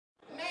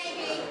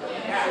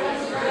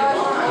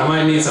I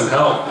might need some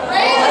help.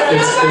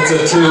 It's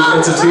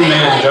a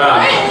two-man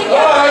job.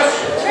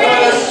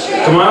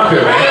 Come on up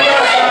here, man.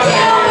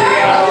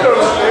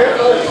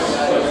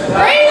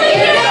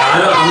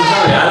 I'm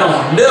telling you, I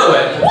don't know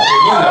it.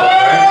 You know it,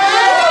 right?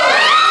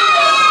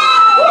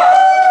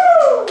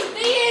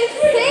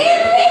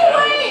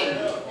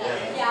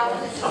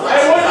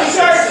 Hey, what's the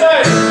shirt say?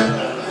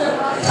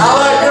 I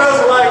like girls,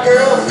 I like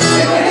girls.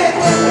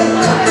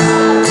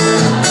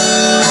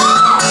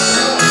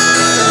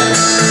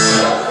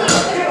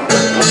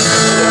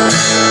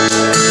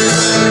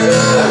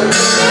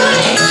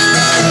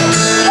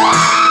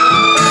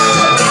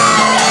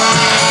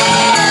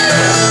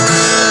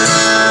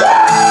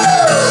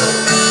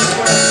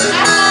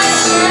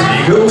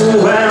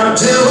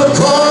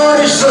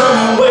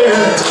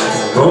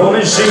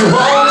 She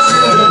walks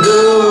in the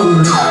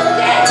door.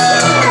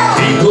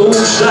 People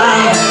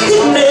shout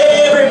and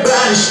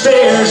everybody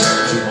stares.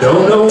 She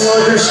don't know what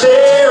they're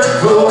staring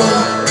for.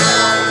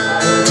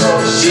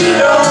 She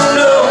don't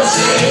know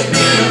she's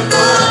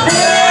beautiful.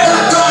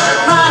 Never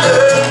gonna mind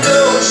her,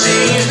 know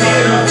she's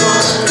beautiful.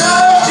 No,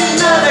 she's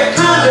not that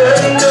kind of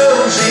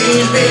know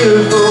she's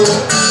beautiful.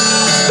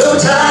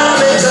 Though time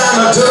and time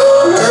I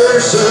told her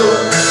so.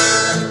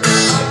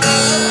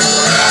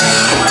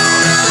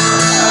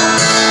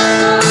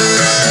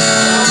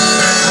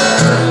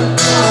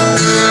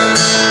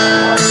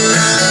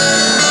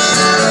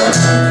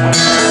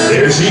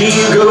 She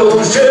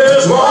goes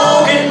just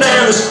walking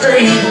down the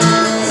street.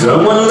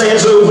 Someone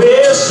lets a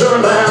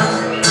whistle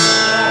out.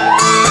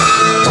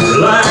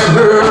 Like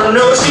her,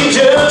 no, she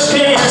just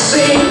can't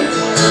see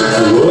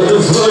what the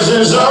fuss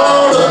is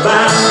all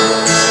about.